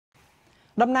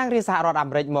តំណាងរាជសហរដ្ឋអា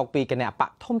មេរិកមកពីគណៈបក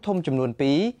ធំចំនួន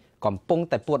2កំពុង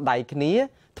តែពួតដៃគ្នា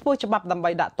ធ្វើច្បាប់ដើម្បី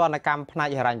ដាក់ទណ្ឌកម្មផ្នែក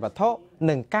ហិរញ្ញវត្ថុ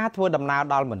និងការធ្វើដំណើរ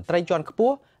ដល់មន្ត្រីជាន់ខ្ព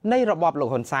ស់នៃរបបលោក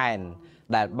ហ៊ុនសែន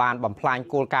ដែលបានបំផ្លាញ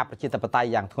គោលការណ៍ប្រជាធិបតេយ្យ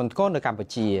យ៉ាងធ្ងន់ធ្ងរនៅកម្ពុ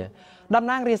ជាតំ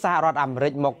ណាងរាជសហរដ្ឋអាមេរិ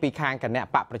កមកពីខាងគណៈ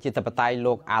បកប្រជាធិបតេយ្យ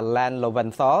លោក Alan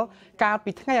Lowenthal កាល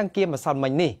ពីថ្ងៃអង្គារម្សិលមិ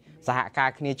ញនេះសហការ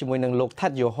គ្នាជាមួយនឹងលោក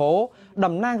Ted Yoho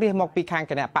តំណាងរាស្ត្រមកពីខាង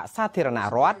គណៈបកសាធារណ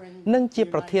រដ្ឋនិងជា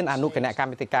ប្រធានអនុគណៈកម្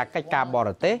មាធិការកិច្ចការបរ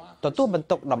ទេសទទួលបន្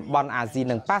ទុកតំបន់អាស៊ី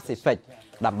និងប៉ាស៊ីហ្វិក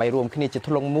ដើម្បីរួមគ្នាជា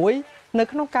ធ្លុងមួយនៅ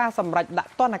ក្នុងការសម្រេចដា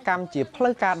ក់ទណ្ឌកម្មជាផ្លូ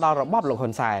វការដល់របបលោកហ៊ុ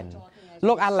នសែន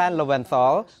លោក Alan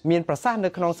Lowenthal មានប្រសាសន៍នៅ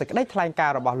ក្នុងសេចក្តីថ្លែងការ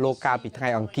ណ៍របស់លោកកាលពីថ្ងៃ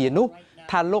អង្គារនោះ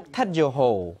ថាលោក Ted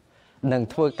Yoho នឹង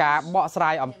ធ្វើការបកស្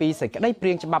រាយអំពីសេចក្តីព្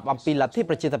រាងច្បាប់អំពីលទ្ធិ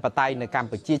ប្រជាធិបតេយ្យនៅកម្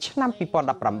ពុជាឆ្នាំ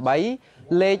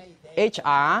2018លេខ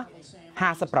HR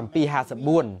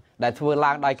 5754ដែលធ្វើ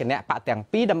ឡើងដោយគណៈបកទាំង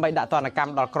ពីរដើម្បីដាក់ទណ្ឌកម្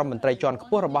មដល់ក្រុមមន្ត្រីជាន់ខ្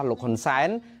ពស់របស់លោកហ៊ុនសែន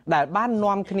ដែលបាន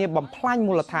នាំគ្នាបំផ្លាញ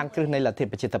មូលដ្ឋានគ្រឹះនៃលទ្ធិ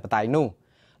ប្រជាធិបតេយ្យនោះ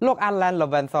លោក Alan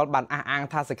Lowenthal បានអះអាង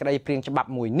ថាសេចក្តីព្រាងច្បាប់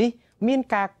មួយនេះមាន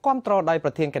ការគាំទ្រដោយប្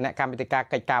រធានគណៈកម្មាធិការ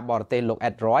កិច្ចការបរទេសលោក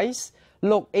Ed Royce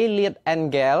លោក Elliot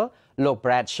Engel លោក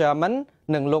Brad Sherman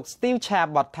និងលោក Steve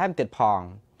Chabot ថែមទៀតផង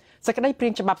សេចក្តីព្រា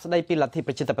ងច្បាប់ស្តីពីលទ្ធិ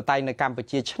ប្រជាធិបតេយ្យនៅកម្ពុ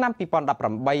ជាឆ្នាំ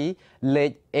2018លេ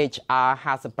ខ HR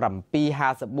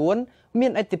 5754មា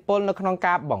នឥទ្ធិពលនៅក្នុង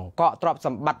ការបង្កកទ្រព្យស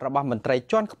ម្បត្តិរបស់មន្ត្រី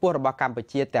ជាន់ខ្ពស់របស់កម្ពុ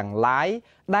ជាទាំងឡាយ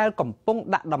ដែលកំពុង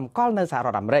ដាក់តម្កល់នៅសហរ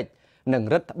ដ្ឋអាមេរិកនិង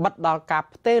រដ្ឋបិទដល់ការ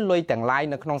ផ្ទេរលុយទាំងឡាយ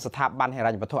នៅក្នុងស្ថាប័នហិរ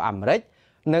ញ្ញវត្ថុអាមេរិក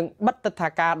និងបិទទិដ្ឋា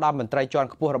ការដល់មន្ត្រីជាន់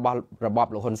ខ្ពស់របស់របប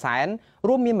លោកហ៊ុនសែន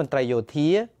រួមមានមន្ត្រីយោធា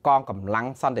កងកម្លាំង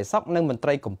សន្តិសុខនិងមន្ត្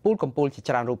រីកម្ពុជាជា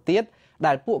ច្រើនរូបទៀត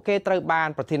ដែលពួកគេត្រូវបាន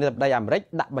ប្រធានាធិបតីអាមេរិក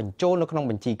ដាក់បញ្ចូលនៅក្នុង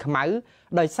បញ្ជីខ្មៅ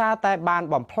ដោយសារតែបាន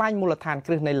បំផ្លាញមូលដ្ឋាន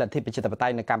គ្រឹះនៃលទ្ធិប្រជាធិបតេ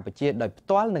យ្យនៅកម្ពុជាដោយផ្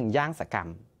ទាល់និងយ៉ាងសកម្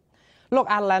មលោក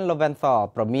Alan Lowenthal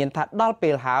ប្រមានថាដល់ពេ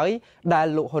លហើយដែល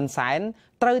លោកហ៊ុនសែន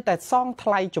ត្រូវតែសងថ្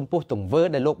លៃចំពោះទង្វើ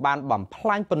ដែលលោកបានបំផ្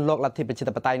លាញពន្លកលទ្ធិប្រជា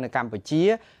ធិបតេយ្យនៅកម្ពុជា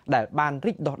ដែលបាន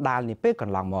រីកដុះដាលនាពេលក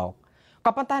ន្លងមក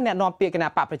ក៏ប៉ុន្តែអ្នកនាំពាក្យគណៈ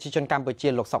បកប្រជាជនកម្ពុជា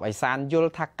លោកសុកអេសានយ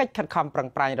ល់ថាកិច្ចខិតខំប្រឹង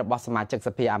ប្រែងរបស់សមាជិកស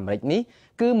ភាអាមេរិកនេះ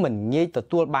គឺមិនងាយទ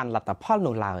ទួលបានលទ្ធផល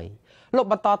នោះឡើយលោក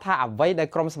បន្តថាអ្វីដែល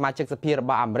ក្រុមសមាជិកសភារប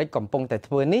ស់អាមេរិកកំពុងតែ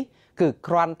ធ្វើនេះគឺ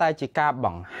គ្រាន់តែជាការប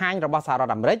ង្ហាញរបស់សហរដ្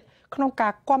ឋអាមេរិកក្នុងកា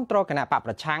រគ្រប់គ្រងគណៈបក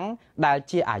ប្រឆាំងដែល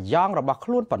ជាអាយ៉ងរបស់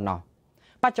ខ្លួនប៉ុណ្ណោះ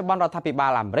បច្ចុប្បន្នរដ្ឋាភិបា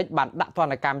លអាមេរិកបានដាក់ទ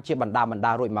ណ្ឌកម្មជាបណ្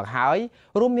ដារួចមកហើយ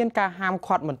រួមមានការហាម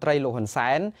ឃាត់មន្ត្រីលោកហ៊ុនសែ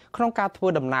នក្នុងការធ្វើ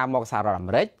ដំណើរមកសហរដ្ឋអា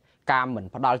មេរិកការមិន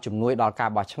ផ្ដល់ជំនួយដល់ការ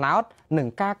បោះឆ្នោតនិង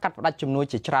ការកាត់ផ្តាច់ជំនួយ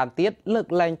ជាច្រើនទៀតលើក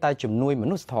លែងតែជំនួយម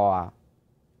នុស្សធម៌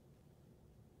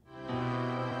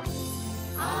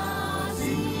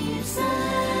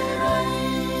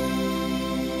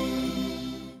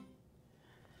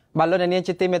បាទលោកនាង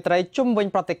ជាទីមេត្រីជុំវិញ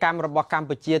ប្រតិកម្មរបស់កម្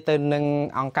ពុជាទៅនឹង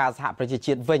អង្គការសហប្រជា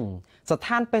ជាតិវិញស្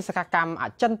ថានបេសកកម្មអ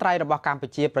ចិន្ត្រៃយ៍របស់កម្ពុ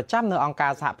ជាប្រចាំនៅអង្គកា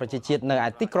រសហប្រជាជាតិនៅឯ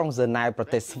ទីក្រុងហ្សឺណែវប្រ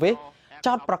ទេសស្វីស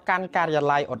ចោទប្រកាន់ការិយា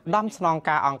ល័យឧត្តមស្នង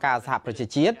ការអង្គការសហប្រជា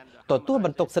ជាតិទទួលប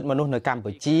ន្ទុកសិទ្ធិមនុស្សនៅកម្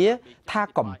ពុជាថា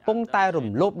កំពុងតែរំ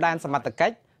លោភដែនសមត្ថកិ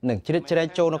ច្ចនិងជ្រៀតជ្រែក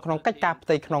ចូលនៅក្នុងកិច្ចការផ្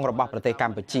ទៃក្នុងរបស់ប្រទេសក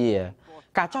ម្ពុជា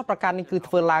ការចោទប្រកាន់នេះគឺ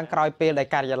ធ្វើឡើងក្រោយពេលដែល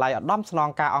ការិយាល័យឧត្តមស្នង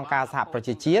ការអង្គការសហប្រ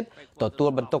ជាជាតិទទួល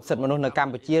បន្ទុកសិទ្ធិមនុស្សនៅក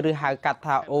ម្ពុជាឬហៅកាត់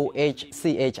ថា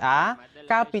OHCHR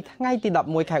កាលពីថ្ងៃទី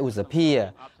11ខែឧសភា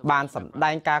បានសម្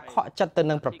ដែងការខកចិត្តទៅ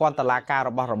នឹងប្រព័ន្ធតុលាការ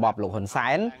របស់របបលោកហ៊ុនសែ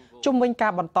នជុំវិញកា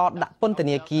របន្តដាក់ពន្ធ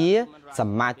នាគារស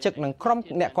មាជិកនិងក្រុម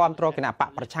អ្នកគាំទ្រគណៈបក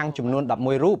ប្រឆាំងចំនួន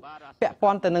11រូបពាក់ព័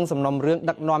ន្ធទៅនឹងសំណុំរឿង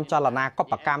ដឹកនាំចលនាកុ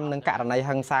បកម្មនិងករណី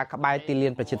ហិង្សាក្បែរទីលា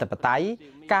នប្រជាធិបតេយ្យ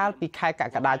កាលពីខែក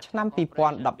ក្កដាឆ្នាំ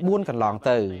2014កន្លង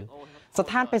ទៅស្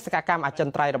ថានបេសកកម្មអចិ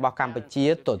ន្ត្រៃយ៍របស់កម្ពុជា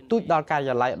ទទូចដល់ការិ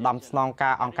យាល័យឧត្តមស្នង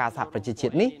ការអង្គការសហប្រជាជា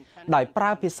តិនេះដោយប្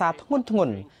រើភាសាធ្ងន់ធ្ងរ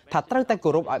ថាត្រូវតែគោ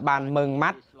រពឲ្យបានម៉ឺង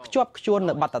ម៉ាត់ខ្ជាប់ខ្ជួន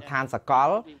នៅបទដ្ឋានសកល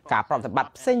ការប្រតិបត្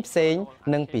តិផ្សេង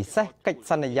និងពិសេសកិច្ច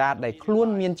សន្យាដែលខ្លួន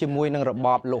មានជាមួយនឹងរប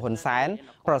បលោកហ៊ុនសែន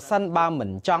ប្រសិនបើមិន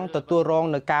ចង់ទទួលរង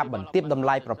នឹងការបន្ទាបតម្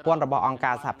លៃប្រព័ន្ធរបស់អង្គ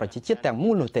ការសហប្រជាជាតិទាំង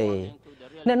មូលនោះទេ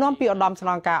អ្នកនាំពាក្យឧត្តមស្ន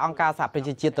ងការអង្គការសហប្រ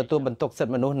ជាជាតិទទួលបន្ទុកសិទ្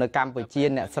ធិមនុស្សនៅកម្ពុជា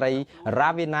អ្នកស្រី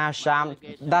Ravina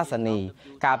Shamdasani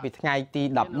កាលពីថ្ងៃទី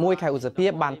11ខែឧសភា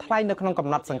បានថ្លែងនៅក្នុងកំ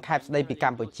ណត់សង្ខេបស្ដីពីក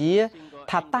ម្ពុជា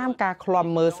ថាតាមការឃ្លាំ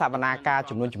មើលសវនាការ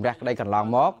ចំនួនជំរះក្តីកន្លង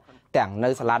មកទាំងនៅ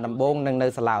សាលាដំបងនិងនៅ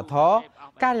សាលាឧទ្ធរ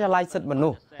ការិយាល័យសិទ្ធិមនុ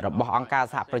ស្សរបស់អង្គការ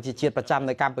សហប្រជាជាតិប្រចាំ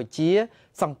នៅកម្ពុជា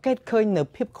សង្កេតឃើញនៅ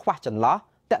ភាពខ្វះចន្លោះ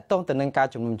តាក់ទងទៅនឹងការ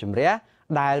ជំនុំជម្រះ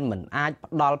ដែលមិនអាច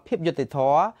ផ្ដល់ភាពយុត្តិធ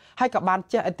ម៌ហើយក៏បាន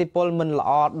ជះឥទ្ធិពលមិនល្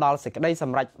អដល់សេចក្តីស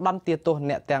ម្រេចផ្តន្ទាទោស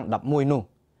អ្នកទាំង11នោះ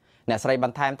អ្នកស្រីប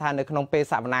ន្ថែមថានៅក្នុងពេល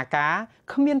សវនាការ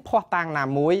គ្មានភស្តុតាងណា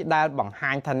មួយដែលបង្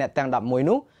ហាញថាអ្នកទាំង11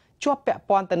នោះជាប់ពាក់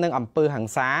ព័ន្ធទៅនឹងអំពើហិ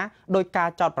ង្សាដោយការ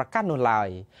ចោទប្រកាន់នោះឡើយ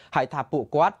ហើយថាពួក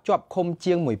គាត់ជាប់ឃុំ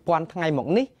ជាង1000ថ្ងៃមក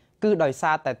នេះ គឺដោយ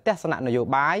សារតែទស្សនៈនយោ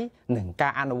បាយនិងកា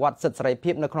រអនុវត្តសិទ្ធិសេរី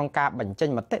ភាពនៅក្នុងការបញ្ចេញ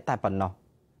មតិតែប៉ុណ្ណោះ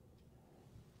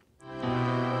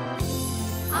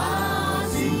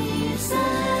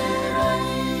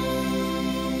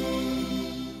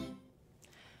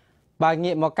បើ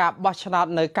ងាកមកការបោះឆ្នោត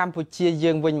នៅកម្ពុជា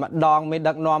យើងវិញម្ដងមេ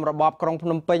ដឹកនាំរបបក្រុងភ្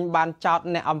នំពេញបានចោទ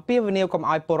អ្នកអំពាវនាវកុំ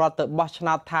ឲ្យពលរដ្ឋទៅបោះឆ្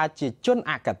នោតថាជាជន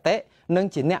អគតិនិង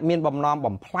ជាអ្នកមានបំណង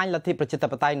បំផ្លាញលទ្ធិប្រជាធិ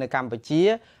បតេយ្យនៅកម្ពុជា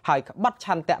ហើយក្បត់ឆ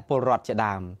ន្ទៈពលរដ្ឋជា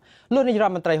ដើមលោកនាយរ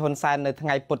ដ្ឋមន្ត្រីហ៊ុនសែននៅថ្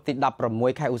ងៃពុធទី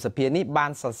16ខែឧសភានេះបា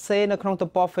នសរសេរនៅក្នុងទំ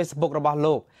ព័រ Facebook របស់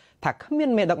លោកថាគ្មាន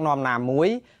មេដឹកនាំណាមួយ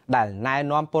ដែលណែ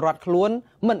នាំពលរដ្ឋខ្លួន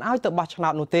មិនឲ្យទៅបោះឆ្នោ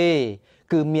តនោះទេ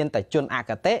គឺមានតែជនអ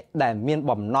គតិដែលមាន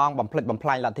បំណងបំផ្លិចបំផ្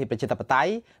លាញលទ្ធិប្រជាធិបតេយ្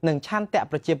យនិងឆន្ទៈ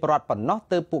ប្រជាពលរដ្ឋប៉ុណ្ណោះ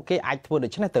ទើបពួកគេអាចធ្វើដូ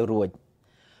ច្នេះទៅរួច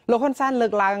លោកហ៊ុនសែនលើ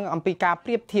កឡើងអំពីការប្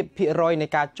រៀបធៀបភាគរយនៃ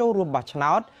ការចូលរួមបោះឆ្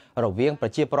នោតរវាងប្រ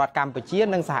ជាពលរដ្ឋកម្ពុជា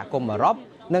និងសហគមន៍អឺរ៉ុប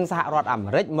និងសហរដ្ឋអា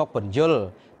មេរិកមកពន្យល់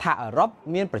ថាអឺរ៉ុប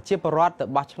មានប្រជាពលរដ្ឋទៅ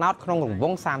បោះឆ្នោតក្នុងរង្វ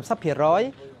ង់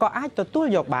 30% ក៏អាចទទួល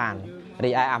យកបាន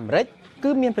រីឯអាមេរិកគឺ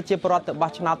មានប្រជាពលរដ្ឋទៅ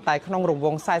បោះឆ្នោតតែក្នុងរង្វ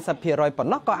ង់ 40% ប៉ុ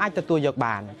ណ្ណោះក៏អាចទទួលយក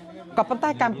បានក៏ប៉ុន្តែ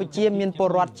កម្ពុជាមានពល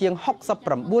រដ្ឋជាង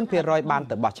 69% បាន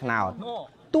ទៅបោះឆ្នោត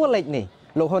តួលេខនេះ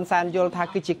លោកហ៊ុនសែនយល់ថា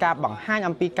គឺជាការបង្ហាញ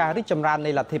អំពីការរីកចម្រើន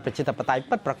នៃលទ្ធិប្រជាធិបតេយ្យ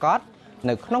ពិតប្រាកដ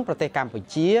នៅក្នុងប្រទេសកម្ពុ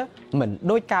ជាមិន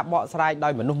ដូចការបកស្រាយដោ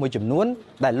យមនុស្សមួយចំនួន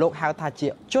ដែលលោកហៅថាជា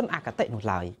ជនអគតិនោះ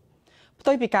ឡើយផ្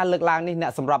ទុយពីការលើកឡើងនេះអ្ន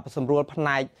កសម្របសម្រួលផ្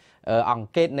នែកអង្គ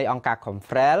ការនៃអង្គការ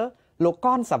Khmer លោកក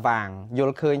នសាវាងយ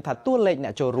ល់ឃើញថាតួលេខអ្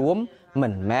នកចូលរួមមិ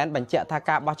នមែនបញ្ជាក់ថា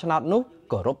ការបោះឆ្នោតនោះ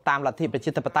គោរពតាមលទ្ធិប្រជា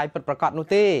ធិបតេយ្យពិតប្រាកដនោះ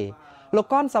ទេលោក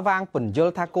កនសាវាងពន្យ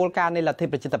ល់ថាគោលការណ៍នៃលទ្ធិ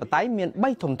ប្រជាធិបតេយ្យមាន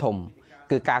3ធំៗ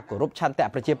គឺការគោរពឆន្ទៈ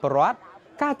ប្រជាពលរដ្ឋ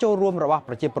ការចូលរួមរបស់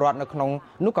ប្រជាពលរដ្ឋនៅក្នុង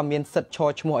នោះក៏មានសិទ្ធិឈរ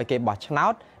ឈ្មោះឲ្យគេបោះឆ្នោ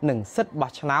តនិងសិទ្ធិ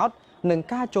បោះឆ្នោតនិង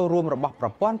ការចូលរួមរបស់ប្រ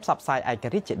ព័ន្ធផ្សព្វផ្សាយឯក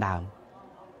រាជ្យជាដើម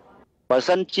បើ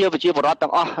សិនជាប្រជាពលរដ្ឋ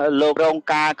ទាំងអស់លោករង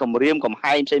ការគម្រាមកំ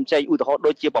ហែងផ្សេងៗឧទាហរណ៍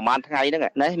ដូចជាប្រមាណថ្ងៃហ្នឹង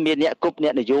ណាមានអ្នកគ្រប់អ្ន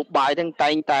កនយោបាយហ្នឹងតែ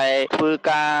ងតែធ្វើ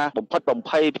ការបំផិតបំ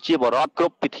ភ័យប្រជាពលរដ្ឋគ្រ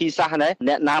ប់ពិធីសាសណា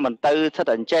អ្នកណាមិនទៅស្ថិត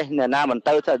អញ្ចេះអ្នកណាមិន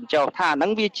ទៅស្ថិតអញ្ចោថាហ្នឹ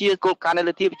ងវាជាគោលការណ៍នៃ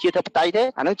លទ្ធិប្រជាធិបតេយ្យទេ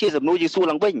អាហ្នឹងជាសំណួរយើងសួរ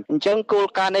ឡើងវិញអញ្ចឹងគោល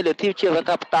ការណ៍នៃលទ្ធិប្រជា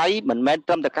ធិបតេយ្យមិនមែន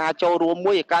ត្រឹមតែការចូលរួម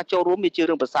មួយឯការចូលរួមវាជា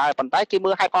រឿងប្រសើរប៉ុន្តែគេ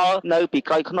មើលហេតុផលនៅពី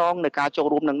ក្រោយខ្នងនៃការចូល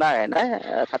រួមនឹងដែរណា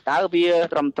ថាតើវា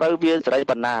ត្រឹមត្រូវវាសេរី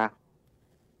ប៉ុណ្ណា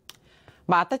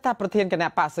បាទអតីតប្រធានគណៈ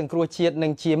បកសង្គ្រោះជាតិនិ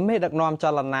ងជាមេដឹកនាំច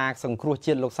លនាសង្គ្រោះ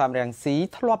ជាតិលោកសំរងស៊ី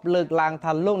ធ្លាប់លើកឡើង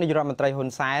ថាលោកនាយរដ្ឋមន្ត្រីហ៊ុន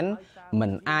សែនមិ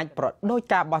នអាចប្រដូច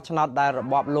ការបោះឆ្នោតដែលរ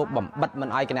បបលោកបំបិតមិន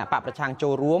ឲ្យគណៈបកប្រឆាំងចូ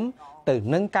លរួមទៅ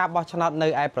នឹងការបោះឆ្នោតនៅ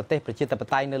ឯប្រទេសប្រជាធិប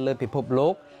តេយ្យនៅលើពិភពលោ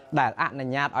កដែលអនុ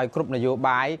ញ្ញាតឲ្យគ្រប់នយោ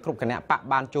បាយគ្រប់គណៈបក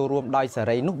បានចូលរួមដោយសេ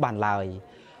រីនោះបានឡើយ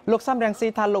លោកសំរងស៊ី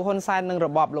ថាលោកហ៊ុនសែននិងរ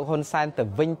បបលោកហ៊ុនសែនទៅ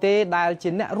វិញទេដែលជា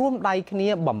អ្នករួមដៃគ្នា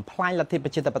បំផ្លាញលទ្ធិប្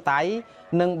រជាធិបតេយ្យ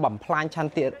និងបំផ្លាញឆ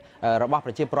ន្ទៈរបស់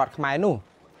ប្រជាពលរដ្ឋខ្មែរនោះ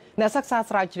អ្នកសិក្សា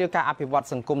ស្រាវជ្រាវការអភិវឌ្ឍ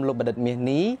សង្គមលោកបណ្ឌិតមាស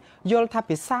នេះយល់ថា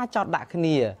ភាសាចោទដាក់គ្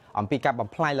នាអំពីការបំ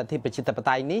ផ្លាញលទ្ធិប្រជាធិប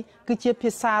តេយ្យនេះគឺជាភា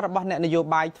សារបស់អ្នកនយោ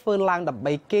បាយធ្វើឡើងដើម្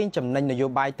បីកេងចំណេញនយោ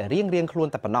បាយតែរៀងៗខ្លួន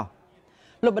តែប៉ុណ្ណោះ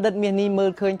លោកបណ្ឌិតមាសនេះមើ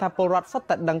លឃើញថាពលរដ្ឋសុទ្ធ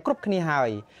តែដឹងគ្រប់គ្នាហើយ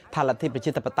ថាលទ្ធិប្រ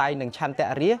ជាធិបតេយ្យនិងឆន្ទៈ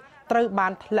រាស្ត្រត្រូវបា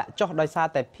នធ្លាក់ចុះដោយសារ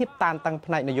តែភាពតានតឹង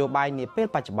ផ្នែកនយោបាយនាពេល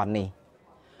បច្ចុប្បន្ននេះ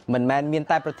មិនមែនមាន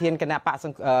តែប្រធានគណៈបក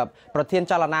ប្រធាន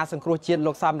ចលនាសង្គ្រោះជាតិ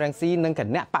លោកសំរងស៊ីនិងគ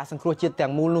ណៈបកសង្គ្រោះជាតិទាំ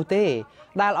ងមូលនោះទេ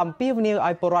ដែលអំពាវនាវ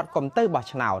ឲ្យពលរដ្ឋកុំទៅបោះ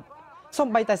ឆ្នោតសូ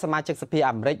ម្បីតែសមាជិកសភា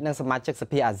អាមេរិកនិងសមាជិកស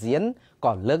ភាអាស៊ាន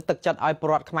ក៏លើកទឹកចិត្តឲ្យពល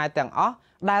រដ្ឋខ្មែរទាំងអស់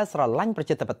ដែលស្រឡាញ់ប្រ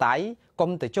ជាធិបតេយ្យកុំ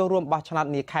ទៅចូលរួមបោះឆ្នោត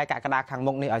នាខែកក្កដាខាង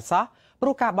មុខនេះឲ្យសោះព្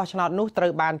រោះការបោះឆ្នោតនោះត្រូ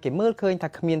វបានគេមើលឃើញថា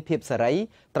គ្មានភាពសេរី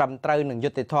ត្រឹមត្រូវនឹងយុ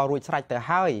ត្តិធម៌រួចស្រេចទៅ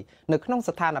ហើយនៅក្នុង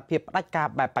ស្ថានភាពផ្ដាច់ការ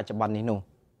បែបបច្ចុប្បន្ននេះនោះ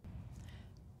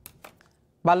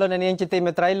បាទលោកនាងជាទី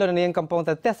មេត្រីលោកនាងកំពុង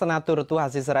តែទស្សនាទូរទស្សន៍អា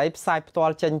ស៊ីសេរីផ្សាយផ្ទា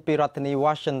ល់ចេញពីរដ្ឋធានី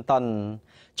Washington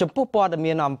ចំពោះព័ត៌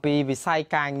មានអំពីវិស័យ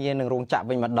ការងារនិងរោងចក្រ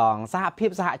វិញម្ដងសហភាព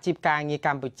សហជីពការងារក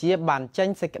ម្ពុជាបានចេញ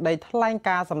សេចក្តីថ្លែង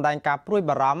ការណ៍សម្ដែងការព្រួយ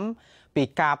បារម្ភពី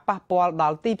ការប៉ះពាល់ដ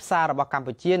ល់ទីផ្សាររបស់កម្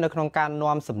ពុជានៅក្នុងការ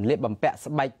នាំសម្លៀកបំពាក់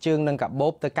ស្បែកជើងនិងកាបូ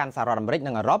បទៅកាន់សហរដ្ឋអាមេរិក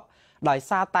និងអឺរ៉ុបដោយ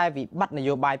សារតែវិបត្តិន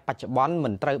យោបាយបច្ចុប្បន្នមិ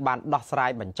នត្រូវបានដោះស្រា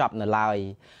យបញ្ចប់នៅឡើយ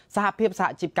សហភាពសហ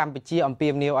ជីពកម្ពុជាអំពា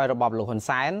វនាវឲ្យរបបលោកហ៊ុន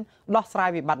សែនដោះស្រាយ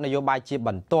វិបត្តិនយោបាយជាប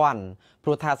ន្ទាន់ព្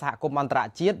រោះថាសហគមន៍អន្តរ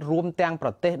ជាតិរួមទាំងប្រ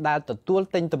ទេសដែលទទួល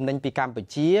ទិញទំនិញពីកម្ពុ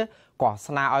ជាក៏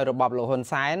ស្នើឲ្យរបបលោកហ៊ុន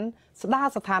សែនស្ដារ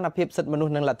ស្ថានភាពសិទ្ធិមនុស្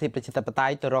សនិងលទ្ធិប្រជាធិបតេ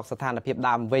យ្យទៅរកស្ថានភាព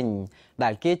ដើមវិញដែ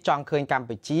លគេចង់ឃើញកម្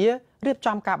ពុជារៀប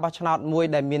ចំការបោះឆ្នោតមួយ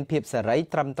ដែលមានភាពសេរី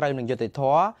ត្រឹមត្រូវនិងយុត្តិធ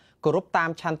ម៌គោរពតាម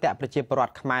ឆន្ទៈប្រជាពលរ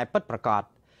ដ្ឋខ្មែរពិតប្រាកដ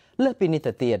លើសពីនេះ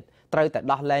ទៅទៀតត្រូវតែ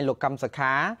ដោះលែងលោកកឹមសុ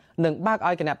ខានិងបើក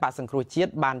ឲ្យគណៈបកសង្គ្រោះជា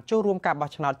តិបានចូលរួមការបោះ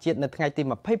ឆ្នោតជាតិនៅថ្ងៃទី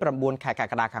29ខែក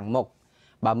ក្កដាខាងមុខ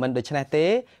បើមិនដូច្នេះទេ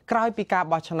ក្រោយពីការ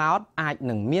បោះឆ្នោតអាច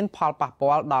នឹងមានផលប៉ះ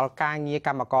ពាល់ដល់ការងារក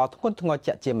ម្មករធ្ងន់ធ្ងរ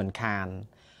ជាក់ជាមិនខាន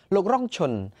លោករងឈុ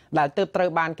នដែលទើបត្រូវ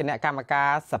បានគណៈកម្មការ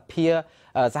សភា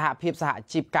សហភាពសហ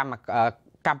ជីព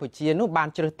កម្ពុជានោះបាន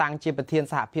ជ្រើសតាំងជាប្រធាន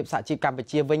សហភាពសហជីពកម្ពុ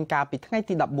ជាវិញកាលពីថ្ងៃ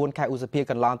ទី14ខែឧសភា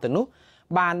កន្លងទៅនោះ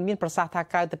បានមានប្រសាសន៍ថា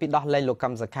ក្រៅពីដោះលែងលោកកឹ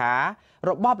មសុខារ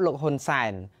បបលោកហ៊ុនសែ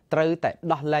នត្រូវតែ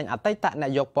ដោះលែងអតីតនា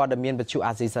យកព័ត៌មានវិទ្យុ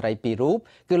អាស៊ីសេរីពីររូប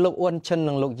គឺលោកអ៊ុនឈិន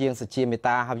និងលោកយាងសុជាមេ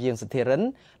តាហើយយាងសុធិរិន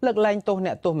លើកលែងទោសអ្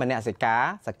នកទោសមនសិការ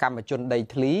សកម្មជនដី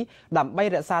ធ្លីដើម្បី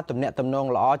រក្សាទំនាក់ទំនង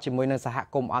ល្អជាមួយនឹងសហ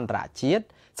គមន៍អន្តរជាតិ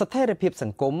ស្ថិរភាពស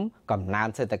ង្គមកំណើន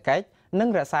សេដ្ឋកិច្ចនិង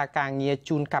រក្សាការងារ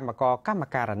ជូនកម្មករកម្ម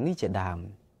ការិនីជាដើម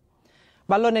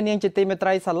បាឡូននាងជាទីមេត្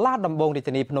រីសាលាដំបងរាជ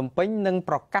ធានីភ្នំពេញនឹង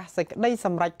ប្រកាសសេចក្តីស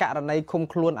ម្រេចករណីឃុំ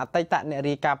ខ្លួនអតីតអ្នក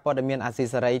រាយការណ៍ព័ត៌មានអាស៊ី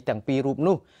សេរីទាំងពីររូប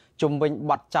នោះជុំវិញ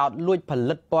បទចោទលួចផ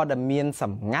លិតព័ត៌មានស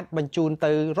ម្ងាត់បញ្ជូន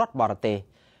ទៅរដ្ឋបរទេស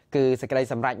គឺសេចក្តី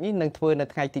សម្រេចនេះនឹងធ្វើនៅ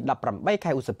ថ្ងៃទី18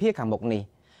ខែឧសភាខាងមុខនេះ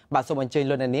បាទសូមអញ្ជើញ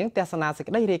លោកនាងទស្សនាសេច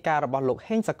ក្តីរាយការណ៍របស់លោក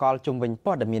ហេងសកលជុំវិញ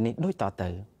ព័ត៌មាននេះដូចត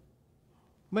ទៅ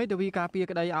មេធាវីការពារ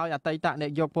ក្តីឲ្យអតីតនា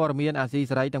យកព័ត៌មានអាស៊ី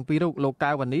សេរីទាំងពីររូបលោក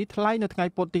កៅវណ្ណីថ្លែងនៅថ្ងៃ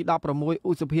ពុធទី16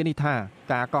ឧសភានេះថា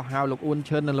ការកោះហៅលោកអ៊ុន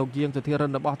ឈិននិងលោកយាងសុធិរិ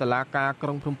នរបស់តុលាការក្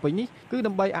រុងភ្នំពេញនេះគឺ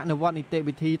ដើម្បីអនុវត្តនីតិ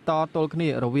វិធីតទល់គ្នា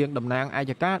រវាងតំណាងអั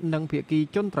ยការនិងភាគី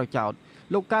ជនត្រូវចោទ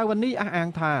លោកកៅវណ្ណីអះអាង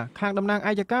ថាខាងតំណាង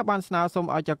អัยការបានស្នើសុំ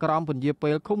ឲ្យចក្រមពន្យា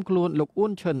ពេលឃុំខ្លួនលោកអ៊ុ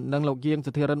នឈិននិងលោកយាង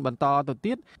សុធិរិនបន្តទៅ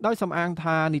ទៀតដោយសំអាង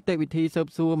ថានីតិវិធីស៊ើប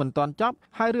សួរមិនទាន់ចប់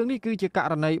ហើយរឿងនេះគឺជាក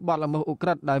រណីបទល្មើសឧក្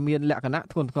រិដ្ឋដែលមានលក្ខណៈ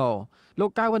ធ្ងន់ធ្ងរលោ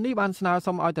កកៅវណ្ណីបានស្នើ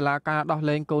សុំឲ្យតុលាការដោះ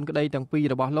លែងកូនក្តីទាំងពីរ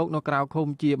របស់លោកនៅក្រៅឃុំ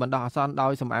ជាបណ្ដោះអាសន្នដោ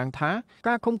យសំអាងថា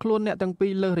ការឃុំខ្លួនអ្នកទាំងពី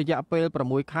រលើសរយៈពេល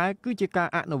6ខែគឺជាការ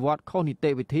អនុវត្តខុសនី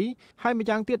តិវិធីហើយម្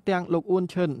យ៉ាងទៀតទាំងលោកអ៊ុន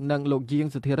ឈិននិងលោកយាង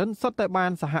សុធិរិនសុទ្ធតែបា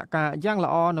នសហការយ៉ាង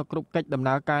ល្អនៅគ្រប់កិច្ចដំ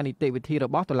ណើរការនីតិវិធីរ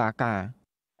បស់តុលាការ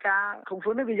ការឃុំខ្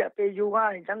លួននេះវារយៈពេលយូរហើ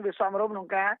យអញ្ចឹងវាសមរម្យក្នុង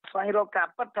ការស្វែងរកការ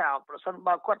ពិតថាប្រសិន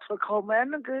បើគាត់ធ្វើខុសមែន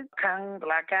ហ្នឹងគឺខាងតុ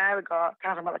លាការឬក៏ខា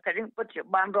ងសមត្ថកិច្ចនេះពិតជា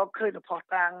បានរកឃើញនៅផុស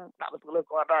តាងដាក់បន្ទុកលើ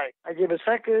គាត់ហើយជាពិ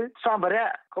សេសគឺសម្ភារៈ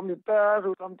កុំព្យូទ័រ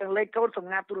ឬទាំងលេខកូដស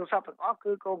ម្ងាត់ទូរស័ព្ទទាំងអស់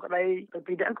គឺកូនក្តីទៅ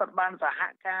ពីនេះគាត់បានសហ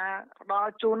ការផ្ដល់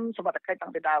ជូនសមត្ថកិច្ចតាំ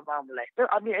ងពីដើមមកម្លេះទើប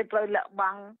អត់មានអីត្រូវលាក់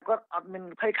បាំងគាត់អត់មាន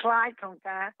ភ័យខ្លាចក្នុង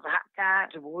ការសហការ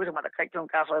ជាមួយសមត្ថកិច្ចក្នុង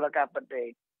ការស្វែងរកការពិតទេ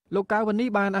លោកកៅវណ្ណី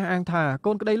បានអះអាងថា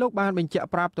កូនក្តីលោកបានបញ្ជាក់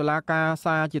ប្រាប់តុលាការ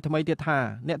សារជាថ្មីទៀតថា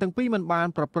អ្នកទាំងពីរមិនបាន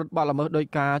ប្រព្រឹត្តបទល្មើសដោយ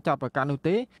ការចោទប្រកាន់នោះ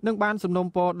ទេនិងបានសំណូម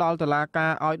ពរដល់តុលាកា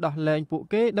រឲ្យដោះលែងពួក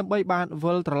គេដើម្បីបាន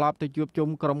វិលត្រឡប់ទៅជួបជុំ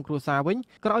ក្រុមគ្រួសារវិញ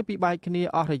ក្រោយពីបែកគ្នា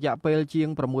អស់រយៈពេលជាង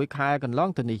6ខែកន្លង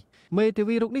ទៅនេះមេធា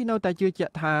វីរូបនេះនៅតែជឿជា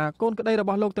ក់ថាកូនក្តីរប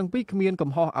ស់លោកទាំងពីរគ្មានកំ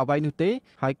ហុសអ្វីនោះទេ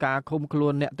ហើយការឃុំខ្លួ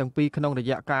នអ្នកទាំងពីរក្នុងរ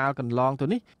យៈកាលកន្លងទៅ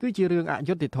នេះគឺជារឿងអ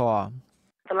យុត្តិធម៌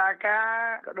តុលាការ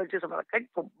ក៏ដូចជាសមត្ថកិច្ច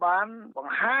ពុំបានប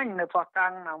ង្ហាញនៅផុសតាំ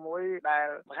ងណាមួយដែល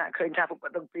បង្ហាញឃើញថាពួកគា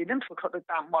ត់ទាំងពីរនេះធ្វើខុសទៅ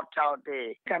តាមបទចោទទេ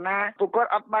កាលណាពួកគា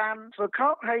ត់អត់បានធ្វើខុ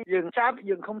សហើយយើងចាប់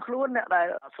យើងឃុំខ្លួនអ្នកដែល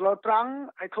ស្លូតត្រង់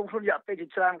ហើយឃុំខ្លួនរយៈពេលជា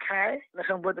ច្រើនខែនៅ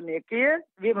ក្នុងពន្ធនាគារ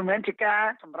វាមិនមែនជាការ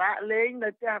សម្រាកលេងនៅ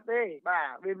ផ្ទះទេបាទ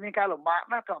វាមានការលំបាក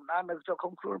ណាស់ធម្មតានៅជាប់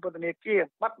ឃុំខ្លួនពន្ធនាគារ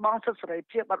បាត់បង់សិទ្ធិសេរី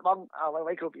ភាពបាត់បង់អ្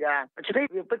វីៗគ្រប់យ៉ាងដូច្នេះ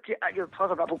វាពិតជាអយុត្តិធម៌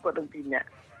សម្រាប់ពួកគាត់ទាំងពីរនាក់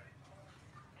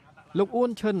លោកអ៊ុ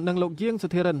នឈិននិងលោកយាងសុ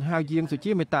ធិរិនហៅយាងសុ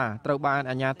ជាមេតាត្រូវបាន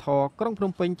អាជ្ញាធរក្រុងភ្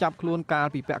នំពេញចាប់ខ្លួនកាល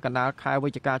ពីពាក់កណ្ដាលខែវិ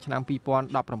ច្ឆិកាឆ្នាំ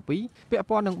2017ពាក់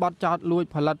ព័ន្ធនឹងបទចោទលួច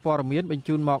ផលិតព័ត៌មានបញ្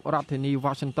ជូនមករដ្ឋធានី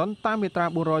Washington តាមមាត្រា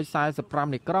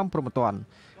445នៃក្រមព្រហ្មទណ្ឌ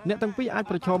អ្នកទាំងពីរអាច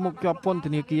ប្រឈមមុខជាប់ពន្ធ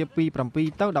នាគារពី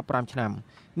7ទៅ15ឆ្នាំ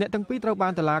អ្នកទាំងពីរត្រូវបា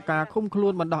នតុលាការឃុំខ្លួ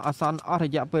នបណ្ដោះអាសន្នអស់រ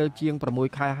យៈពេលជាង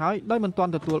6ខែហើយដោយមិនទា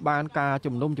ន់ទទួលបានការ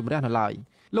ជំនុំជម្រះនៅឡើយ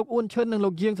លោកអ៊ុនឈិននិងលោ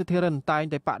កយាងសុធិរិនតែង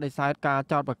តែបដិសេធការ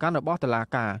ចោទប្រកាន់របស់តុលា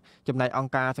ការចំណែកអង្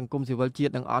គការសង្គមស៊ីវិលជា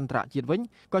តិនិងអន្តរជាតិវិញ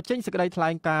ក៏ចេញសេចក្តីថ្លែ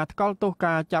ងការណ៍ថ្កោលទោស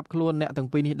ការចាប់ខ្លួនអ្នកទាំង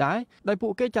ពីរនេះដែរដោយពួ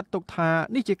កគេចាត់ទុកថា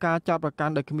នេះជាការចោទប្រកា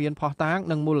ន់ដោយគ្មានភស្តុតាង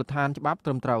និងមូលដ្ឋានច្បាប់ត្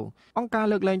រឹមត្រូវអង្គការ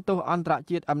លើកលែងទោសអន្តរ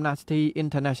ជាតិ Amnesty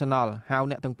International ហៅ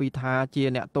អ្នកទាំងពីរថាជា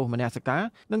អ្នកទោសមនសិការ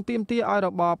និងទាមទារឲ្យរ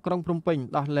បបក្រុងភ្នំពេញ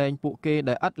ដោះលែងពួកគេ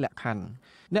ដោយឥតលក្ខខណ្ឌ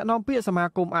អ្នកនាំពាក្យសមា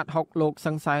គមអាត់ហុកលោកស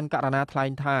ង្សានករណីថ្លែ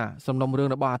ងថាសំណុំរឿង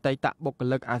របស់អតីតបុគ្គ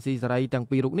លិកអាស៊ីសេរីទាំង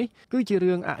ពីររូបនេះគឺជា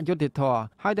រឿងអយុត្តិធម៌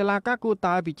ហើយតុលាការគួរ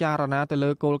តែពិចារណាទៅលើ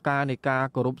គោលការណ៍នៃការ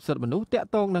គោរពសិទ្ធិមនុស្សទាក់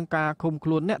ទងនឹងការឃុំខ្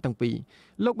លួនអ្នកទាំងពីរ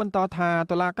លោកបន្តថា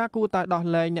តុលាការគួរតែដោះ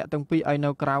លែងអ្នកទាំងពីរឲ្យនៅ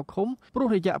ក្រៅឃុំព្រោះ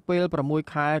រយៈពេល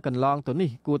6ខែកន្លងទៅនេះ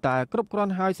គួរតែគ្រប់គ្រា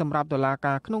ន់ហើយសម្រាប់តុលា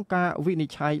ការក្នុងការវិនិ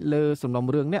ច្ឆ័យលើសំណុំ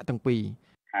រឿងអ្នកទាំងពីរ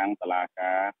ខាងតុលា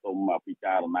ការសូមពិ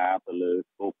ចារណាទៅលើ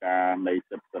គោលការណ៍នៃ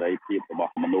សិទ្ធិសេរីភាពរប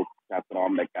ស់មនុស្សចក្រម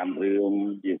ដែលកាន់រឿង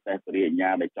ជាពិសេសបរិញ្ញា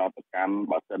ដែលចោទប្រកាន់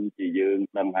បើសិនជាយើង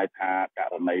ដឹងហើយថាក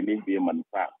រណីនេះវាមិន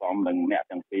ស័ក្តិសមនឹងអ្នក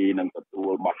ទាំងពីរនឹងទទួ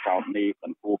លបទចោទនេះមិ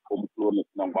នគួរឃុំខ្លួននៅ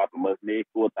ក្នុងបទល្មើសនេះ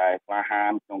គួរតែក្លាហា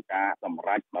នក្នុងការសម្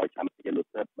រេចដោយឆន្ទៈនុ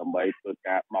សិទ្ធិដើម្បីធ្វើ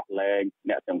ការដោះលែង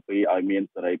អ្នកទាំងពីរឲ្យមាន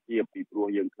សេរីភាពពីព្រោះ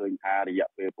យើងឃើញថារយៈ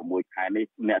ពេល6ខែ ហើយនេះ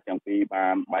អ្នកទាំងពីរបា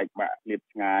នបែកបាក់លៀប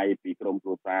ឆ្ងាយពីក្រុមគ្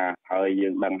រួសារហើយយើ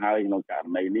ងដឹងហើយក្នុងករ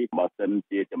ណីនេះបើសិន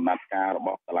ជាចំណាត់ការរប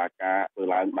ស់តុលាការធ្វើ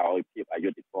ឡើងដោយភាពអយុ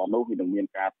ត្តិធម៌នោះវានឹងមាន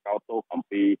ការកោតទោសអំ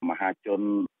ពីមហាជន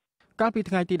កាលពី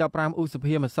ថ្ងៃទី15ឧស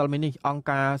ភាម្សិលមិញនេះអង្គ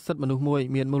ការសិទ្ធិមនុស្សមួយ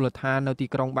មានមូលដ្ឋាននៅទី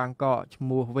ក្រុងបាងកកឈ្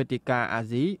មោះវេទិកាអា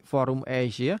ស៊ី Forum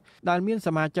Asia ដែលមានស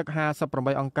មាជិក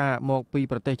58អង្គការមកពី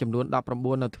ប្រទេសចំនួន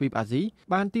19នៅទ្វីបអាស៊ី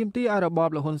បានទាមទារឲ្យរបប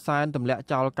លហ៊ុនសែនទម្លាក់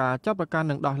ចោលការចាប់ប្រកាន់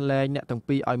និងដោះលែងអ្នកទាំង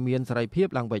ពីរឲ្យមានសេរីភាព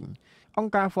ឡើងវិញអង្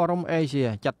គការ Forum Asia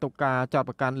ចាត់ទុកការចោទ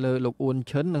ប្រកាន់លើលោកអ៊ុន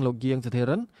ឈិននិងលោកយាងសធិ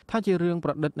រិនថាជារឿងប្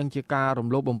រឌិតនិងជាការរំ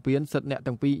លោភបំពានសិទ្ធិអ្នក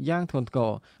ទាំងពីរយ៉ាងធ្ងន់ធ្ង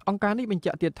រអង្គការនេះបញ្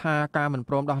ជាក់ទៀតថាការមិន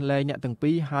ព្រមដោះលែងអ្នកទាំង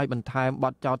ពីរហើយបន្ថែមប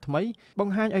ទចោទថ្មីប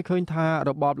ង្ហាញឲ្យឃើញថា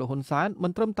របបលហ៊ុនសែនមិ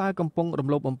នត្រឹមតែកំពុងរំ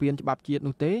លោភបំពានច្បាប់ជាតិ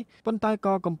នោះទេប៉ុន្តែ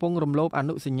ក៏កំពុងរំលោភអ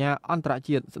នុសញ្ញាអន្តរ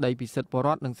ជាតិស្តីពីសិទ្ធិពលរ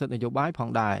ដ្ឋនិងសិទ្ធិនយោបាយផង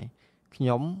ដែរខ្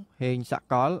ញុំហេងស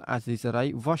កលអាស៊ីសេរី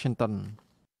Washington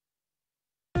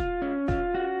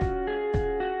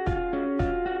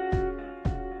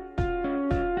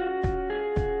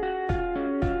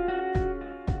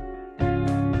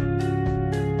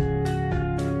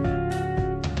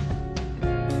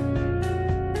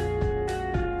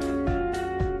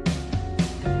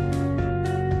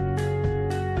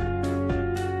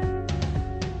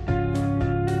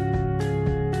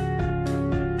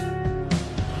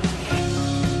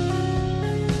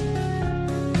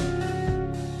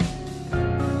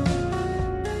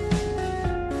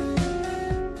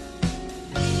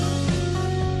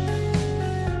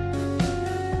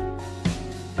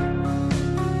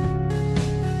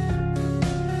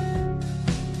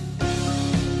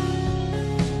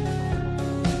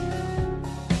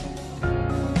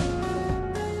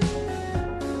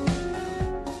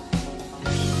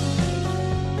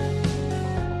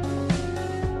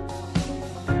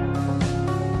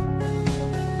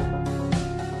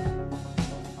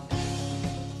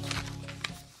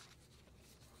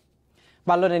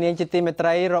បាទលោកនាងជាទីមេត្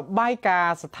រីរបាយការ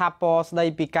ណ៍ស្ថាពរស្ដី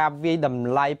ពីការវាយត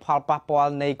ម្លៃផលប៉ះពា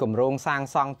ល់នៃគម្រោងសាង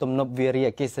សង់ទំនប់វារី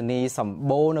អគ្គិសនីសម្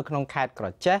បូរនៅក្នុងខេត្តក្រ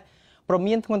ចេះព្រ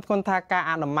មានធ្ងន់ធ្ងរថាការ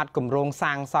អនុម័តគម្រោង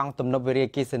សាងសង់ទំនប់វារីអ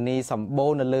គ្គិសនីសម្បូ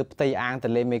រនៅលើផ្ទៃអាងទ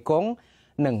ន្លេមេគង្គ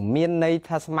នឹងមានន័យ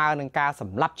ថាស្មើនឹងការស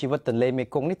ម្លាប់ជីវិតទន្លេមេ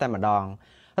គង្គនេះតែម្ដង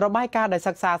របាយការណ៍ដែល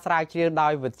សិក្សាស្រាវជ្រាវដោ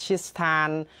យវិទ្យាស្ថាន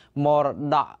មរ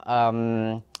តក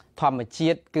ធម្មជា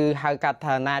តិគឺហៅកាត់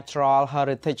ថា Natural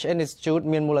Heritage Institute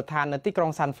មានមូលដ្ឋាននៅទីក្រុ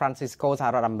ង San Francisco សហ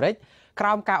រដ្ឋអាមេរិកក្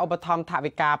រោមការឧបត្ថម្ភថ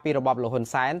វិកាពីរបបលហ៊ុន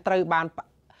សែនត្រូវបាន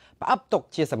ផ្អឹបទុក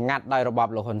ជាសម្ងាត់ដោយរបប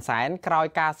លហ៊ុនសែនក្រោយ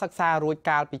ការសិក្សារួច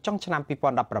កាលពីចុងឆ្នាំ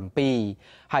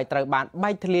2017ហើយត្រូវបាន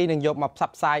បែកធ្លាយនិងយកមកផ្ស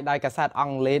ព្វផ្សាយដោយកាសែតអ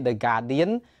ង់គ្លេស The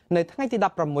Guardian នៅថ្ងៃទី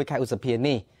16ខែឧសភា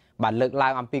នេះបានលើកឡើ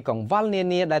ងអំពីកង្វល់នា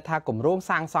នាដែលថាគម្រោង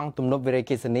សាងសង់ទំនប់វារីអ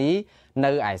គ្គិសនី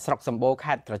នៅឯស្រុកសម្បូរ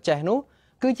ខេត្តក្រចេះនោះ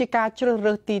គឺជាការជ្រើស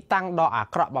រើសទីតាំងដ៏អា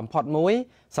ក្រក់បំផុតមួយ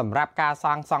សម្រាប់ការ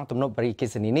សាងសង់ទំនប់វារីអគ្គិ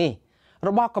សនីនេះរ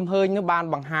បស់កំហើញនោះបាន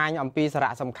បង្ហាញអំពីសា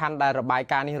រៈសំខាន់ដែលរបាយ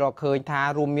ការណ៍នេះរកឃើញថា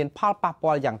រួមមានផលប៉ះ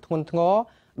ពាល់យ៉ាងធ្ងន់ធ្ងរ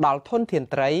ដល់ធនធាន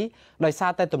ត្រីដោយសា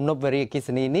រតែទំនប់វារីអគ្គិស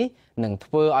នីនេះនឹង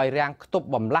ធ្វើឲ្យរាំងខ្ទប់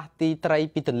បំលាស់ទីត្រី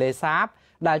ពីទន្លេសាប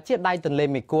ដែលជាដៃទន្លេ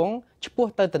មេគង្គឆ្ពោះ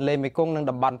ទៅទន្លេមេគង្គនិង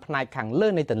តំបន់ផ្នែកខាងលើ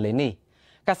នៃទន្លេនេះ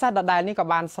កាសែតដដែលនេះក៏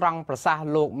បានស្រង់ប្រសាសន៍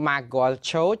លោក Margol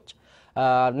Choch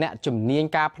អ្នកជំនាញ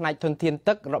ការផ្នែកធនធាន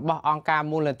ទឹករបស់អង្គការ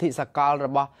មូលនិធិសកលរ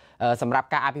បស់សម្រាប់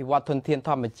ការអភិវឌ្ឍធនធានធ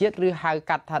ម្មជាតិឬហៅ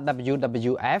កាត់ថា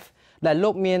WWF ដែលលោ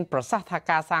កមានប្រសាសន៍ថា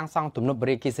ការសាងសង់ទំនប់វា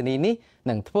រីអគ្គិសនីនេះ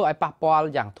នឹងធ្វើឲ្យប៉ះពាល់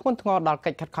យ៉ាងធ្ងន់ធ្ងរដល់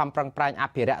កិច្ចខិតខំប្រឹងប្រែងអ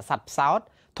ភិរក្សសត្វផ្សោត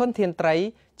ធនធានត្រី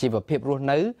ជីវភាពរស់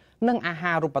នៅនិងអា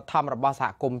ហារូបត្ថម្ភរបស់សហ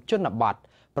គមន៍ជនបទ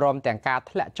ព្រមទាំងការ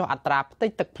ធ្លាក់ចុះអត្រាផ្ទៃ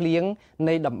ទឹកភ្លៀង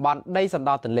នៃតំបន់ដីសណ្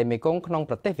ដោទន្លេមេគង្គក្នុង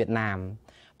ប្រទេសវៀតណាម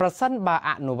ប្រសិនបើ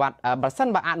អនុ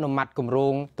ម័តគម្រោ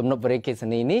ងទំនប់វារីអគ្គិស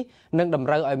នីនេះនឹងតម្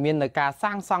រូវឲ្យមាននៅការ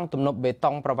សាងសង់ទំនប់បេ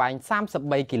តុងប្រវែង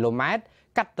33គីឡូម៉ែត្រ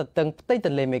កាត់ទទឹងផ្ទៃទ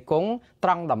ន្លេមេគង្គត្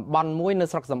រង់តំបន់មួយនៅ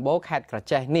ស្រុកសម្បូរខេត្តក្រ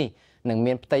ចេះនេះនឹង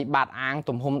មានផ្ទៃបាតអាង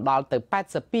ទំហំដល់ទៅ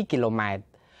82គីឡូម៉ែត្រ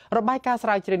របាយការណ៍ស្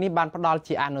រាវជ្រាវនេះបានផ្ដល់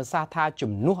ជាអនុសាសន៍ថា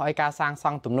ជំនួសឲ្យការសាងស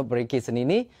ង់ទំនប់វារីអគ្គិសនី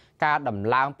នេះការដំ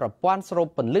ឡើងប្រព័ន្ធស្រូប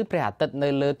ពន្លឺព្រះអាទិត្យនៅ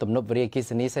លើទំនប់វារីអគ្គិ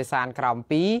សនីសេសានក្រោម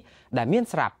2ដែលមាន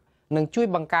ស្រាប់នឹងជួយ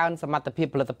បង្កើនសមត្ថភាព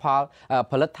ផ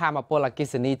លិតថាមពលអគ្គិ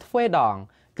សនីទ្វេដង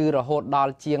គឺរហូតដ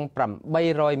ល់ជាង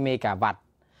800មេហ្គាវ៉ាត់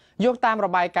យកតាមរ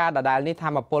បាយការណ៍ដដែលនេះថា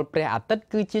មពលព្រះអាទិត្យ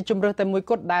គឺជាជម្រើសតែមួយ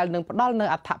គត់ដែលនឹងផ្ដល់នូវ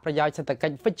អត្ថប្រយោជន៍សេដ្ឋកិ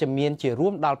ច្ចវិជ្ជមានជារួ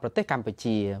មដល់ប្រទេសកម្ពុ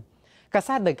ជាកា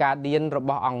សែត The Guardian រប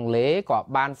ស់អង់គ្លេសក៏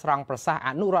បានស្រង់ប្រសាសន៍អ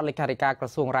នុរដ្ឋលេខាធិការក្រ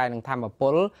សួងរាយនឹងធម្មព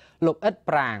លលោកអ៊ិត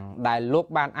ប្រាងដែលលោក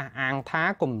បានអះអាងថា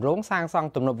គម្រោងសាងសង់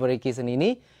ទំនប់វារីអគ្គិសនី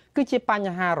នេះគឺជាប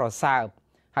ញ្ហារសើប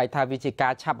ហើយថាវាជាកា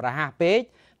រឆាប់រហ័សពេក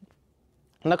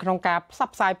នៅក្នុងការផ្ស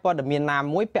ព្វផ្សាយព័ត៌មានណា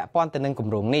មួយពាក់ព័ន្ធទៅនឹងគ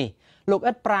ម្រោងនេះ លោក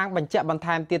ឥតប្រាងបញ្ជាក់បន្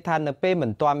ថែមទៀតថានៅពេលមិ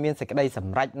នទាន់មានសេចក្តីស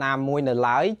ម្រេចណាមួយនៅ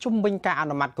ឡើយជុំវិញការអ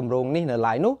នុម័តគម្រោងនេះនៅ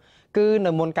ឡើយនោះគឺ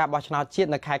នៅមុនការបោះឆ្នោតជាតិ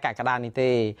នៅខែកក្កដានេះ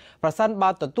ទេប្រសិនបើ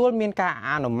ទទួលមានការអ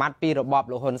នុម័តពីរបប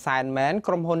លោកហ៊ុនសែនមែន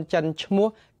ក្រុមហ៊ុនចិនឈ្មោះ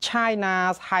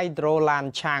China's Hydro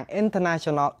Lanchang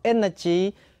International Energy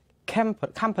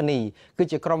Company គឺ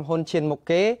ជាក្រុមហ៊ុនឈានមុខ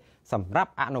គេសម្រា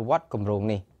ប់អនុវត្តគម្រោង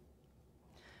នេះ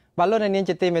បាទលោកនាង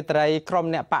ជាទីមេត្រីក្រុម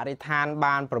អ្នកបរិស្ថាន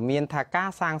បានព្រមានថាការ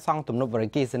សាងសង់ទំនប់វារីអ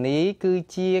គ្គិសនីគឺ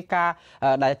ជាការ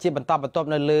ដែលជាបន្តបន្ទាប់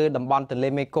នៅលើតំបន់ទន្លេ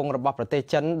មេគង្គរបស់ប្រទេស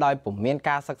ចិនដោយពុំមាន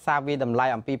ការសិក្សាវិតម្លៃ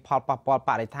អំពីផលប៉ះពាល់ប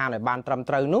រិស្ថានឲ្យបានត្រឹម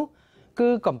ត្រូវនោះគឺ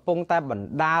កំពុងតែបណ្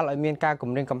ដាលឲ្យមានការ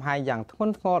គំរាមកំហែងយ៉ាងធ្ង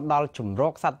ន់ធ្ងរដល់ជំរ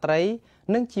កសត្វត្រី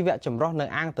និងជីវៈចម្រុះនៅ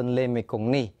អាងទន្លេមេគង្គ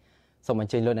នេះសូមអ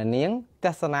ញ្ជើញលោកនាងទ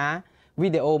ស្សនាវី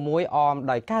ដេអូមួយអម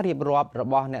ដោយការរៀបរាប់រ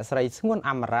បស់អ្នកស្រីស្ងួន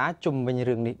អមរាជុំវិញ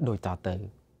រឿងនេះដូចតទៅ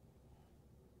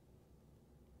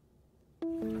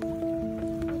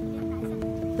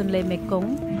ទន្លេមេគង្គ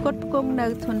ផ្គត់ផ្គង់នៅ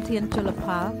ធនធានជលផ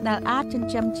លដែលអាចចិញ្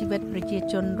ចឹមជីវិតប្រជា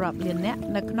ជនរាប់លាននាក់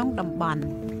នៅក្នុងតំបន់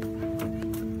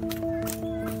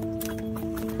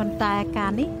ប៉ុន្តែកា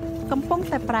រនេះកំពុង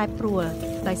តែប្រែប្រួល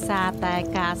ដោយសារតែ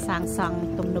ការសាងសង់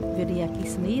ទំនប់វារីអគ្គិ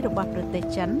សនីរបស់ប្រទេស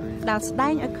ចិនដែលស្ដែ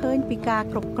ងឲ្យឃើញពីការ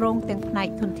គ្រប់គ្រងទាំងផ្នែក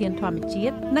ធនធានធម្មជា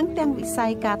តិនិងទាំងវិស័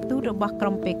យការទូតរបស់ក្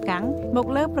រុងប៉េកាំងមក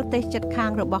លើប្រទេសជិតខា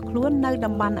ងរបស់ខ្លួននៅ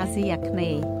តំបន់អាស៊ីអាគ្នេ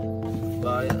យ៍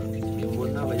បាទពីមុន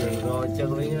ណាបើយើងរកចឹង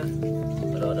វិញ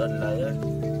រកដល់ឡើយ160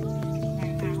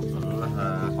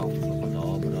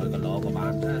 គីឡូក៏បា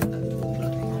នដែរ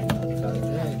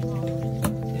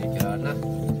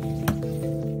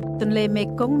ទន្លេមេ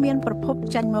គង្គមានប្រភព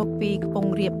ចេញមកពីខ្ពង់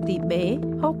រាបទីបេ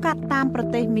ហូរកាត់តាមប្រ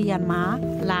ទេសមីយ៉ាន់ម៉ា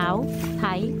ឡាវ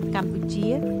ថៃកម្ពុជា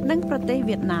និងប្រទេស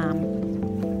វៀតណាម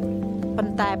ប៉ុ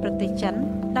ន្តែប្រទេសចិន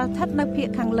ដែលស្ថិតនៅភាគ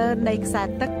ខាងលើនៃខ្សែ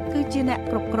ទឹកគឺជាអ្នក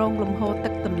គ្រប់គ្រងលំហូរទឹ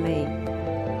កទន្លេ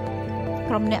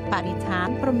ក្រុមអ្នកបរិស្ថាន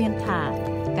ព្រមានថា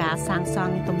ការសាងស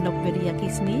ង់ទំនប់វារីអគ្គិ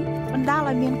សនីបណ្ដាល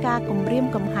ឲ្យមានការគំរាម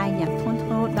កំហែងយ៉ាងធ្ងន់ធ្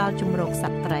ងរដល់ជម្រកស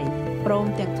ត្វត្រីព្រម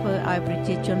ទាំងធ្វើឲ្យប្រ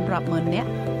ជាជនរាប់ម៉ឺននាក់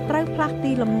ត្រូវផ្លាស់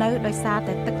ទីលំនៅដោយសារ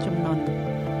តែទឹកជំនន់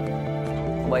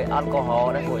បើអត់កុហក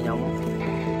ដែរពួកខ្ញុំ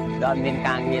ដល់មាន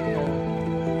ការងារធ្វើ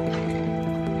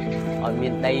អត់មា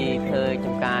នដីធ្វើ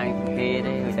ចំការគេ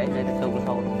ទេវាតែនៅទូរ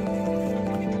ហូត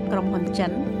ក្រុមហ៊ុនចិ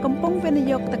នកំពុងវិនិ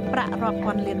យោគទឹកប្រាក់រាប់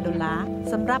ពាន់លានដុល្លារ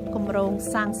សម្រាប់គម្រោង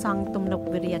សាងសង់ទំនប់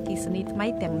វារីអគ្គិសនីថ្មី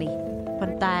ទាំងនេះប៉ុ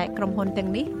ន្តែក្រុមហ៊ុនទាំង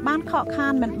នេះបានខកខា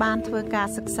នមិនបានធ្វើការ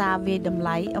សិក្សាវិតម្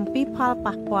លៃអំពីផល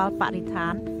ប៉ះពាល់បរិស្ថា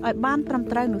នឲ្យបានត្រឹម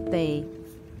ត្រូវនោះទេ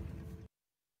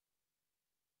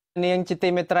នាងជាទី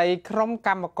មេត្រីក្រុមក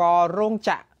ម្មកររោង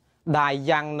ចក្រដាយ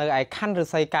យ៉ាងនៅឯខណ្ឌឫ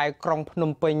ស្សីកែវក្រុងភ្នំ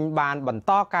ពេញបានបន្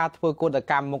តការធ្វើកោត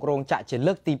កម្មមុខរោងចក្រជា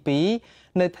លើកទី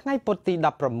2នៅថ្ងៃពុធទី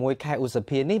16ខែឧស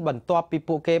ភានេះបន្ទាប់ពី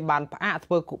ពួកគេបានផ្អាក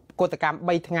ធ្វើកោតកម្ម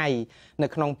3ថ្ងៃនៅ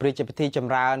ក្នុងព្រះរាជពិធីច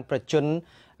ម្រើនប្រជជន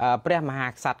ព្រះមហា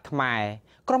ក្សត្រខ្មែរ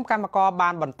ក្រុមកម្មករបា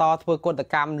នបន្តធ្វើកោត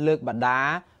កម្មលើកបដា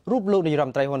រូបលោកនាយរដ្ឋ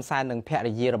មន្ត្រីហ៊ុនសែននិងភ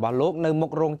រិយារបស់លោកនៅមុ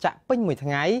ខរោងចក្រពេញមួយ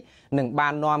ថ្ងៃនិងបា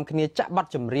ននាំគ្នាចាក់បទ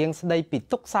ចម្រៀងស្ដីពី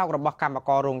ទុក្ខសោករបស់កម្មក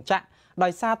ររោងចក្រដោ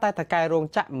យសារតែថៅកែរោង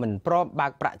ចក្រមិនព្រមបើ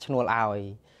កប្រាក់ឈ្នួលឲ្យ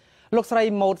លោកស្រី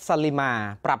ម៉ូតសាលីម៉ា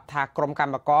ប្រាប់ថាក្រុមក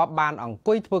ម្មករបានអង្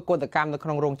គុយធ្វើកោតកម្មនៅក្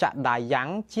នុងរោងចក្រដាយ៉ាង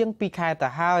ជាង2ខែទៅ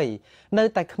ហើយនៅ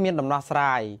តែគ្មានដំណោះស្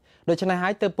រាយដូច្នេះហើ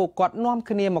យទើបពួកគាត់នាំ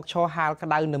គ្នាមកឈរហាលក្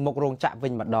តៅនៅមុខរោងចក្រវិ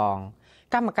ញម្ដង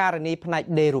កម្មការនីផ្នែក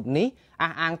ដេរូបនេះ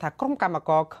អះអាងថាក្រុមកម្ម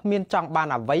ករគ្មានចង់បាន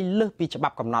អ្វីលើសពីច្បា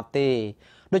ប់កំណត់ទេ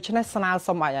ដូច្នេះស្នើ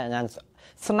សុំឲ្យអាជ្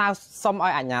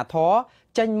ញាធរ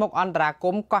ចេញមកអន្តរាគ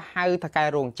មន៍ក៏ហៅថៅកែ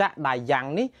រោងចក្រដាយ៉ាង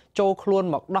នេះចូលខ្លួន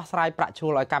មកដោះស្រាយប្រាក់ឈ្នួ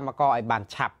លឲ្យកម្មករឲ្យបាន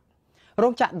ឆាប់រោ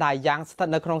ងចក្រដាយ៉ាងស្ថិត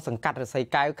នៅក្នុងសង្កាត់ឫស្សី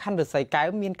កែវខណ្ឌឫស្សីកែវ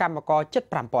មានកម្មករជិត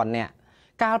 5000 នាក់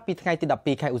កាលពីថ្ងៃទី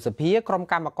12ខែឧសភាក្រុម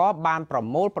កម្មករបានប្រ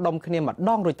មូលផ្ដុំគ្នាម្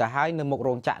ដងរួចទៅហើយនៅមុខ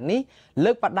រោងចក្រនេះ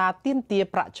លើកបដាទាមទារ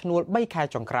ប្រាក់ឈ្នួល3ខែ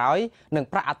ចុងក្រោយនិង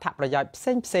ប្រាក់អត្ថប្រយោជន៍ផ្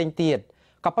សេងទៀត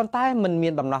ក៏ប៉ុន្តែមិនមា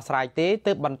នដំណោះស្រាយទេ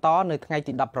ទើបបន្តនៅថ្ងៃ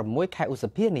ទី16ខែឧស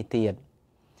ភានេះទៀត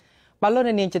បាទលោក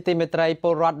នាងជាទីមេត្រីព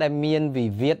លរដ្ឋដែលមានវិ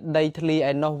វាទដីធ្លី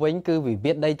ឯនោះវិញគឺវិ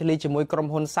វាទដីធ្លីជាមួយក្រុម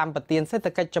ហ៊ុនសម្បទានសេដ្ឋ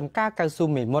កិច្ចចំការកៅស៊ូ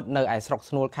មេមត់នៅឯស្រុក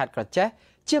ស្នួលខេត្តក្រចេះ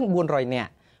ជាង400នា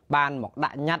ក់បានមកដា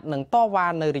ក់ញត្តិនិងតវ៉ា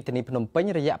នៅរាជធានីភ្នំពេញ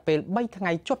រយៈពេល3ថ្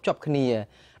ងៃជាប់គ្នា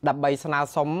ដើម្បីស្នើ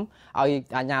សុំឲ្យ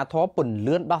អាជ្ញាធរពន្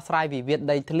លឿនដោះស្រាយវិវាទ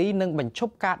ដីធ្លីនិងបញ្ឈ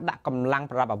ប់ការដាក់កម្លាំង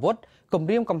ប្រដាប់អាវុធគំ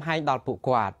រាមកំហែងដល់ពួក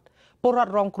គាត់ពលរដ្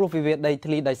ឋរងគ្រោះវិវាទដី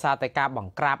ធ្លីដោយសារតែការប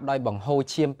ង្ក្រាបដោយបង្ហូរ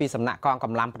ឈាមពីសំណាក់កងក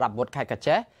ម្លាំងប្រដាប់អាវុធខេត្តក្រ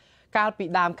ចេះកាលពី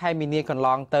ដើមខែមីនាកន្ល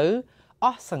ងទៅអ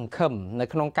ស់សង្ឃឹមនៅ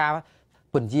ក្នុងការ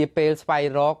ពន្យាពេលស្វែង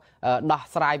រកដោះ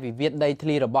ស្រាយវិវាទដីធ្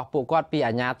លីរបស់ពួកគាត់ពី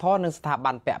អាជ្ញាធរនិងស្ថា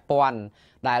ប័នពាក់ព័ន្ធ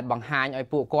ដែលបង្ហាញឲ្យ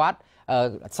ពួកគាត់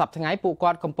សប្តាហ៍ថ្ងៃពួក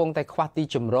គាត់កំពុងតែខ្វះទី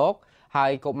ជម្រកហើ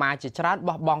យកុមារជាច្រើន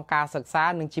បោះបង់ការសិក្សា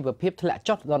និងជីវភាពធ្លាក់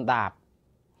ចុះដុនដាប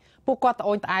ពួកគាត់ត្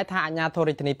អូញត្អែថាអាជ្ញាធរ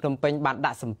រាជធានីភ្នំពេញបាន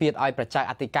ដាក់សម្ពាធឲ្យប្រជា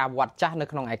អធិការវត្តចាស់នៅ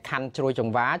ក្នុងឯខណ្ឌជ្រោយច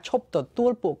ង្វាឈប់ទទួ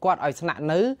លពួកគាត់ឲ្យស្នាក់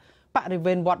នៅបរិ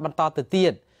វេណវត្តបន្តទៅទៀ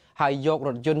តហើយយករ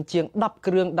ថយន្តជាង10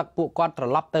គ្រឿងដឹកពួកគាត់ត្រ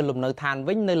ឡប់ទៅលំនៅឋាន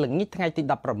វិញនៅល្ងាចថ្ងៃទី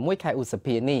16ខែឧស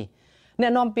ភានេះអ្ន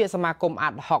កនាំពាក្យសមាគមអា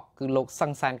តហុកគឺលោកស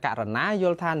ង្សានករណាយ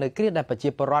ល់ថានៅគ្រាដែលប្រជា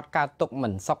ពលរដ្ឋកើតទុកមិ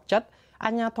នសុខចិត្តអា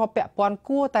ជ្ញាធរពាក់ព័ន្ធ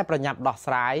គួរតែប្រញាប់ដោះ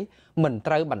ស្រាយមិន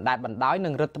ត្រូវបណ្តែតបណ្ដោយនឹ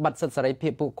ងរដ្ឋបិទសិទ្ធិសេរីភា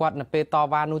ពពួកគាត់នៅពេលត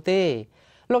វ៉ានោះទេ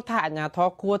លោកថាអាជ្ញាធរ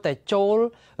គួរតែចូល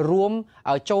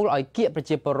ឲ្យគៀកប្រ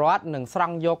ជាពលរដ្ឋនិងស្រ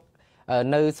ង់យក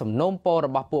នៅសំណូមពររ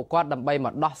បស់ពួកគាត់ដើម្បីម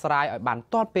កដោះស្រាយឲ្យបាន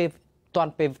ទា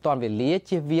ន់វេលា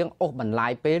ជៀសវាងអូសបន្លា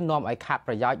យពេលនាំឲ្យខាត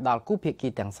ប្រយោជន៍ដល់គូភាគី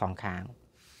ទាំងសងខាង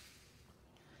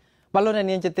បាទលោក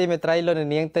នាងជាទីមេត្រីលោក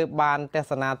នាងទើបបានទស្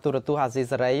សនាទូរទស្សន៍អាស៊ី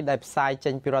សេរីដែលផ្សាយ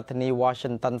ចេញពីរដ្ឋធានី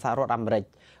Washington សហរដ្ឋអាមេរិក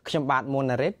ខ្ញុំបាទមុន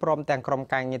ណារ៉េតព្រមទាំងក្រុម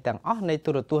ការងារទាំងអស់នៃ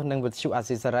ទូរទស្សន៍និងវិទ្យុអា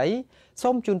ស៊ីសេរីសូ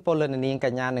មជូនពរលោកនាងក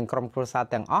ញ្ញានិងក្រុមគ្រួសារ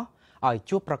ទាំងអស់ឲ្យ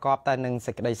ជួបប្រកបតែនឹង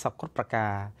សេចក្តីសុខគ្រប់ប្រកា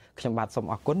រខ្ញុំបាទសូម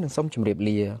អរគុណនិងសូមជម្រាប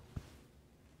លា